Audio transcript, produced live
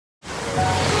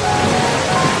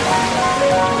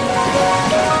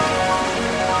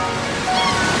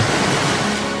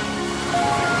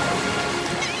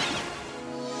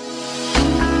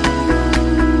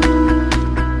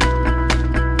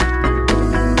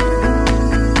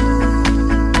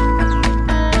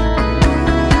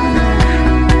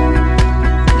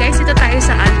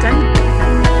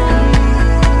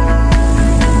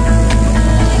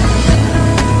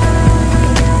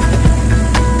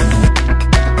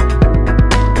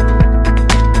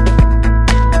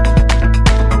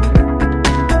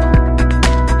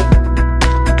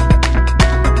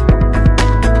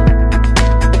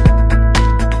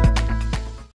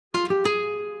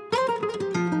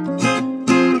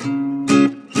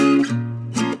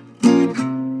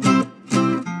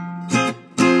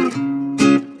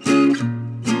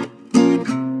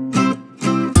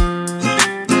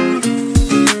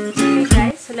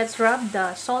rub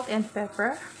the salt and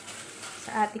pepper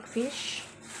sa ating fish.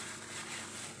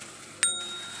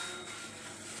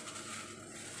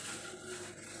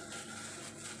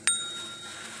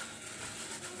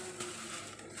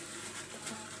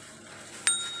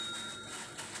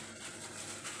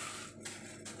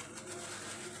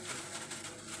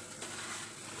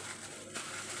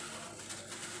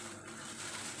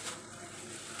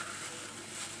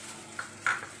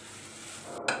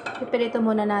 Ipirito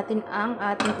muna natin ang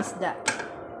ating isda.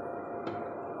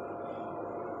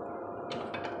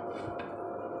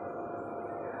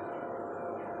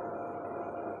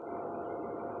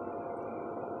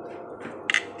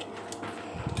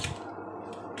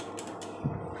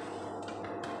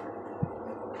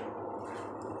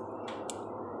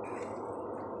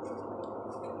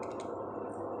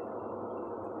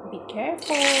 Be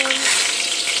careful.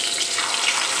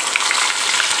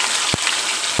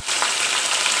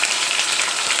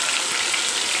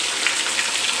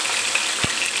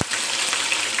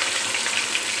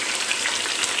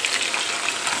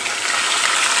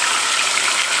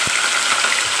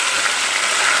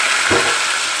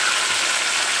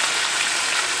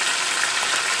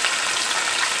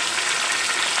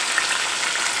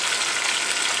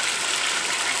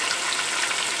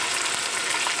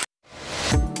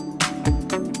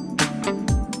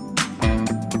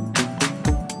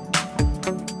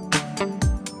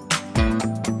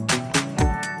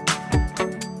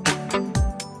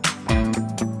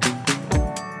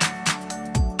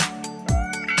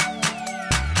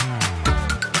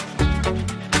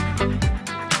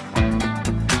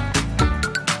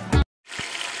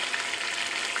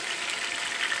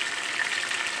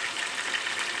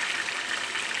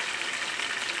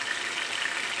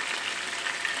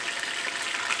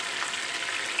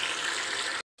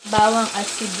 Bawang at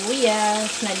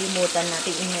sibuyas, nalimutan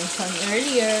natin i-mention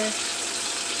earlier.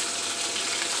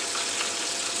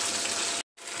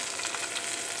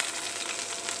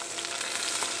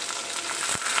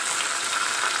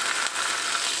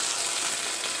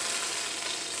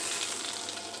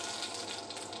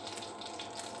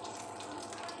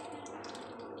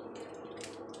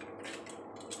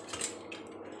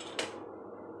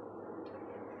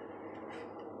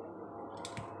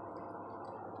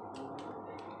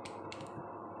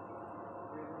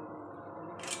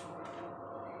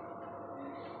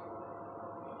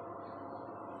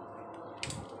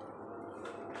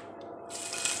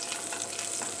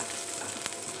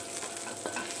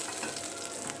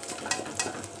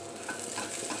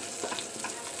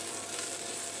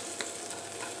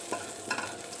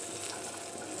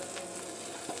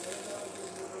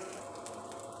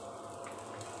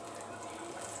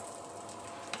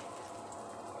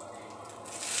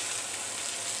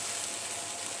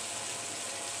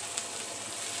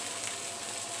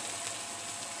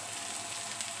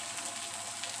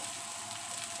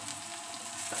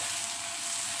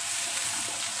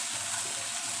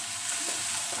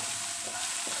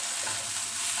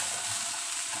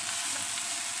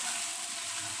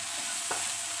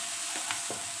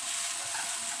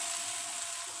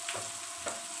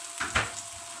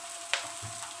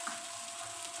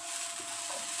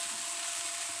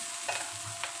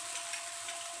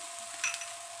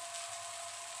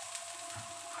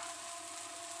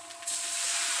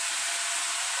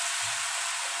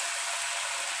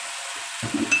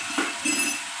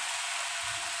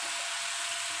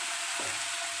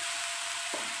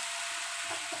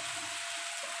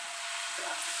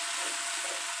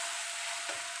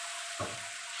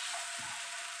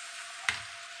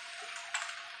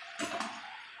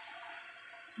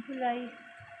 Gulay.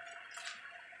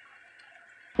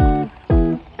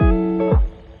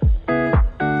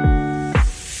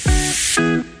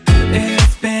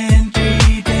 It's been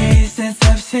 3 days since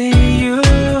I've seen you,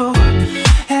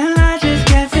 and I just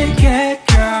can't forget,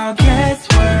 girl, gets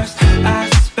worse. I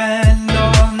spend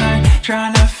all night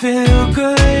trying to feel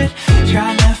good,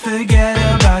 trying to forget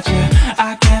about you.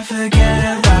 I can't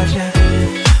forget about you.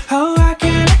 Oh, I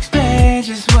can't explain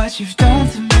just what you've done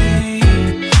to me.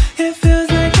 It feels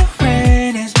like the rain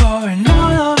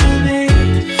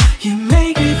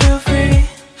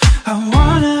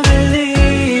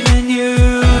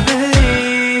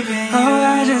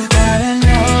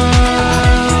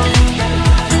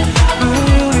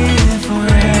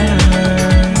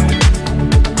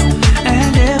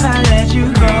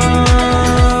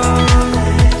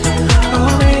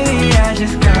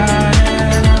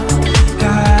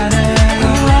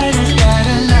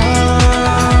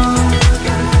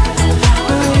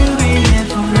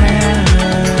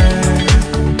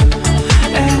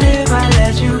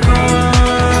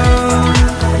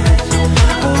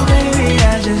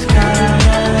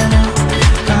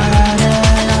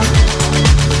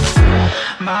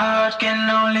heart can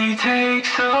only take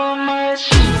so much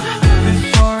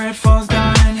before it falls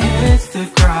down and hits the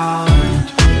ground.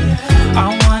 I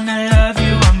wanna love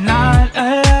you, I'm not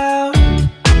allowed,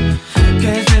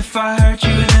 'cause if I hurt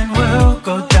you then we'll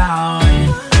go down.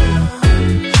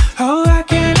 Oh, I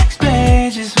can't explain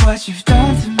just what you've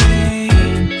done to me.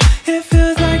 It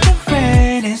feels like the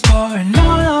rain is pouring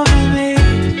all over me.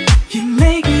 You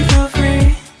make me feel free.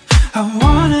 I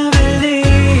wanna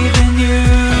believe in you,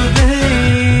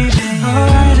 believe in you.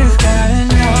 Oh, I just gotta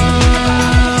know,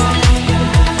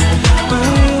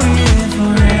 will you be here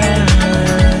forever?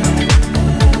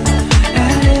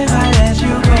 And if I let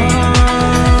you go,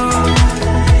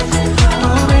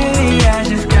 oh baby, I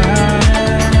just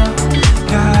gotta know,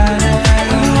 gotta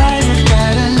know. Oh, I just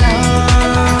gotta know,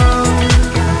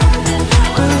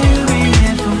 will you be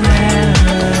here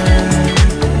forever?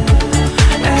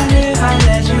 And if I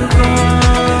let you go,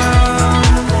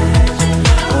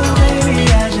 oh baby,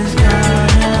 I just gotta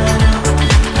know,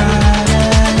 gotta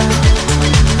know.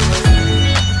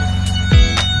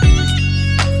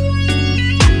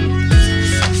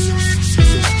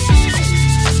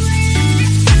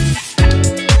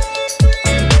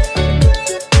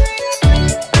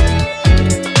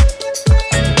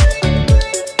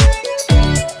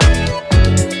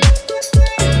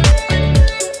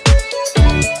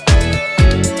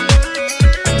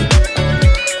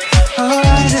 Oh,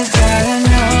 I just gotta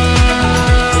know,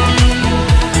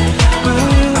 will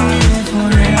you be here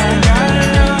forever? I gotta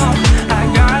know, I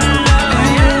gotta know.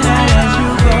 And if I let you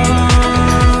go,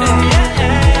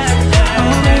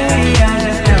 oh baby, I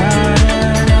just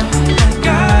gotta know,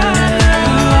 gotta know.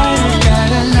 Oh, I just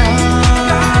gotta know,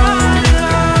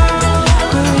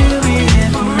 will you be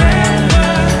here forever?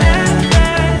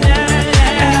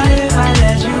 And if I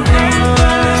let you go,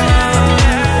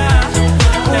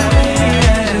 oh baby,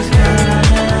 I just gotta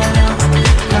know,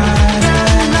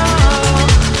 gotta know.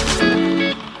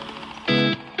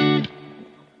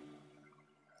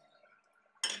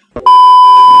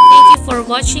 Thank you for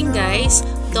watching, guys.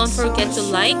 Don't forget to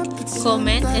like,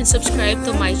 comment, and subscribe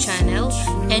to my channel,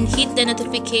 and hit the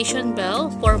notification bell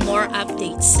for more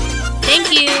updates. Thank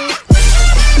you!